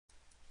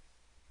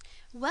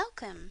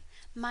Welcome!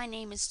 My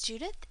name is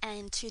Judith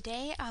and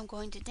today I'm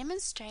going to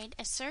demonstrate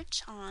a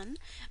search on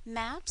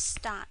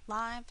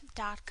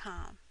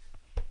maps.live.com.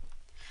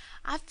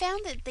 I've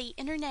found that the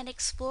Internet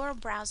Explorer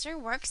browser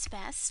works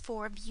best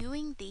for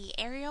viewing the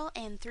aerial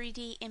and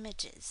 3D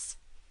images.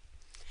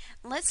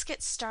 Let's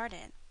get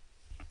started.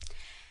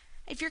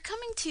 If you're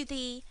coming to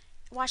the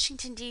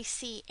Washington,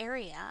 D.C.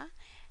 area,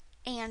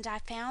 and I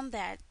found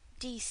that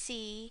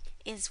D.C.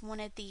 is one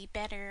of the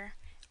better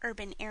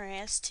urban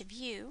areas to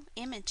view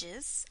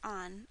images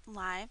on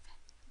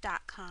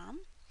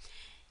live.com.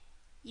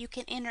 You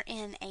can enter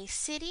in a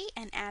city,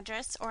 an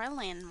address, or a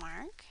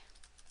landmark.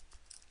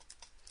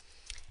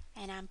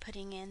 And I'm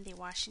putting in the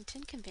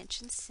Washington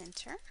Convention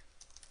Center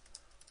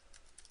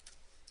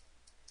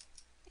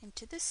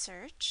into the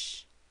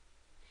search,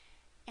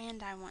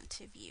 and I want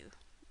to view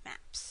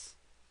maps.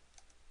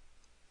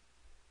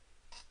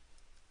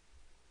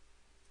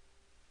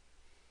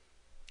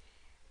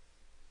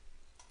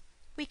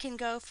 We can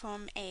go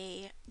from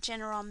a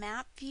general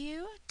map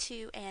view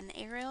to an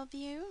aerial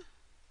view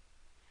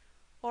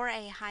or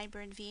a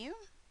hybrid view.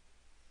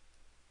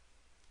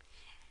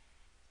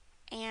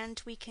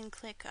 And we can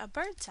click a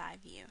bird's eye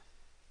view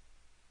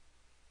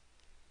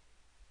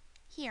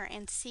here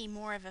and see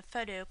more of a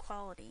photo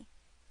quality.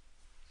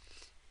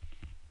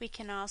 We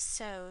can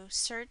also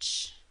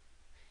search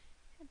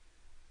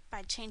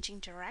by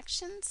changing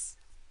directions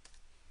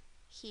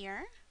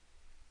here.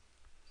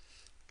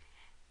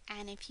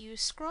 And if you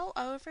scroll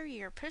over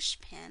your push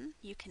pin,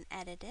 you can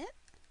edit it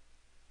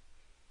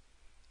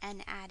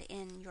and add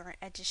in your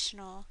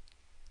additional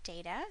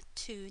data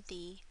to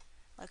the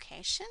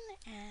location.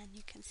 And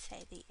you can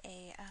say the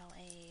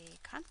ALA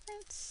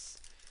conference,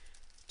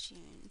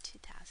 June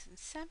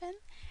 2007.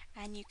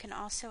 And you can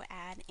also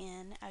add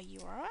in a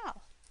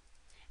URL.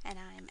 And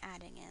I'm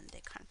adding in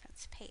the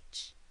conference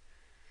page.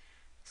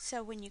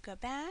 So when you go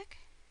back,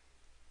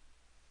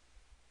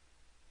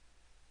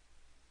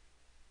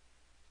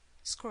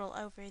 scroll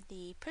over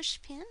the push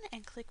pin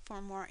and click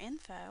for more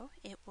info,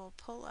 it will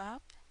pull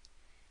up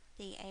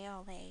the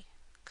ALA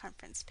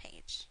conference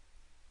page.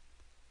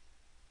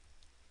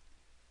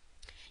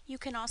 You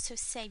can also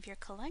save your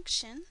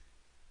collection,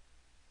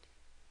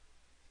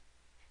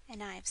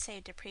 and I have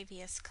saved a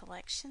previous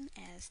collection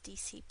as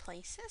DC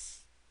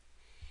Places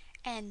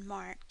and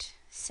marked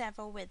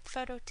several with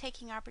photo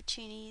taking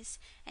opportunities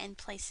and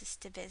places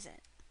to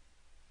visit.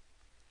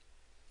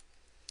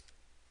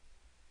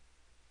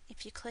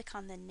 If you click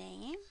on the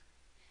name,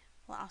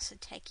 it will also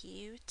take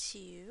you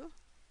to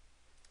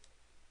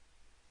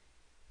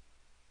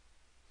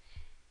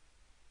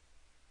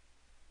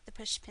the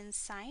Pushpin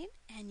site,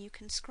 and you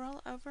can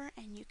scroll over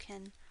and you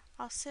can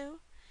also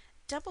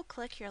double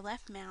click your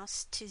left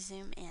mouse to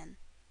zoom in.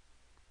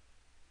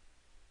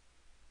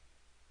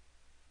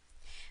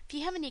 If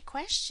you have any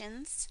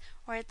questions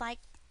or would like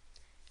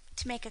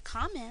to make a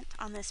comment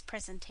on this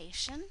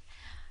presentation,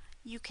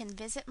 you can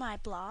visit my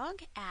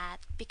blog at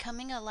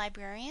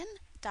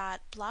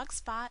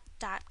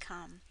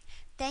becomingalibrarian.blogspot.com.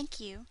 Thank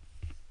you.